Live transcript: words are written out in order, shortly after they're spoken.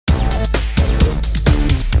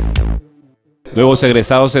Nuevos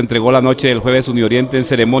egresados se entregó la noche del jueves Unioriente en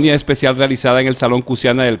ceremonia especial realizada en el Salón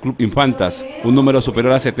Cusiana del Club Infantas. Un número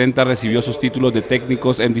superior a 70 recibió sus títulos de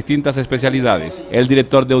técnicos en distintas especialidades. El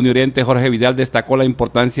director de Unioriente, Jorge Vidal, destacó la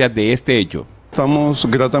importancia de este hecho. Estamos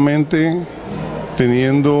gratamente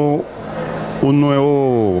teniendo un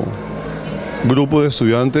nuevo grupo de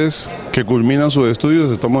estudiantes que culminan sus estudios.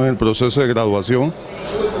 Estamos en el proceso de graduación.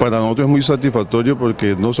 Para nosotros es muy satisfactorio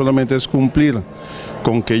porque no solamente es cumplir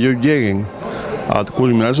con que ellos lleguen a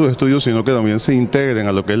culminar sus estudios, sino que también se integren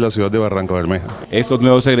a lo que es la ciudad de Barrancabermeja. Estos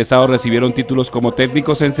nuevos egresados recibieron títulos como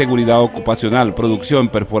técnicos en seguridad ocupacional, producción,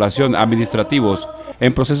 perforación, administrativos,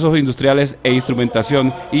 en procesos industriales e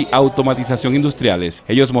instrumentación y automatización industriales.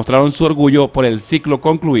 Ellos mostraron su orgullo por el ciclo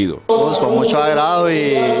concluido. Con mucho agrado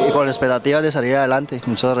y con expectativas de salir adelante,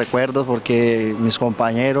 muchos recuerdos porque mis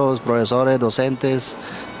compañeros, profesores, docentes,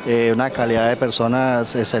 una calidad de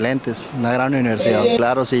personas excelentes, una gran universidad.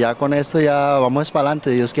 Claro, si ya con esto ya vamos para adelante,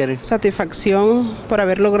 Dios quiere. Satisfacción por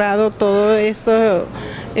haber logrado todos estos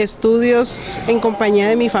estudios en compañía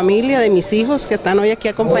de mi familia, de mis hijos que están hoy aquí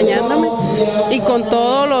acompañándome y con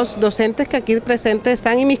todos los docentes que aquí presentes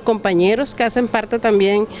están y mis compañeros que hacen parte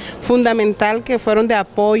también fundamental, que fueron de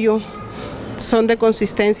apoyo, son de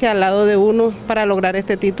consistencia al lado de uno para lograr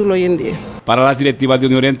este título hoy en día. Para las directivas de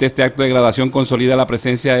Unioriente, este acto de graduación consolida la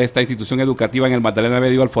presencia de esta institución educativa en el Magdalena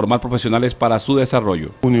Medio al formar profesionales para su desarrollo.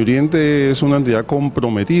 Unioriente es una entidad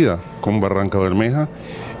comprometida con Barrancabermeja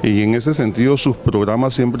y en ese sentido sus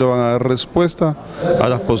programas siempre van a dar respuesta a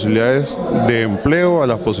las posibilidades de empleo, a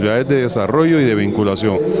las posibilidades de desarrollo y de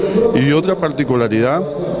vinculación. Y otra particularidad,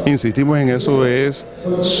 insistimos en eso, es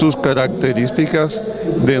sus características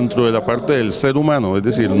dentro de la parte del ser humano, es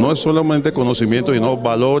decir, no es solamente conocimiento, sino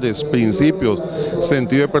valores, principios,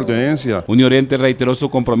 sentido de pertenencia. Unioriente reiteró su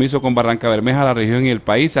compromiso con Barrancabermeja, la región y el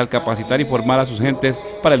país al capacitar y formar a sus gentes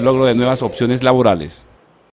para el logro de nuevas opciones laborales.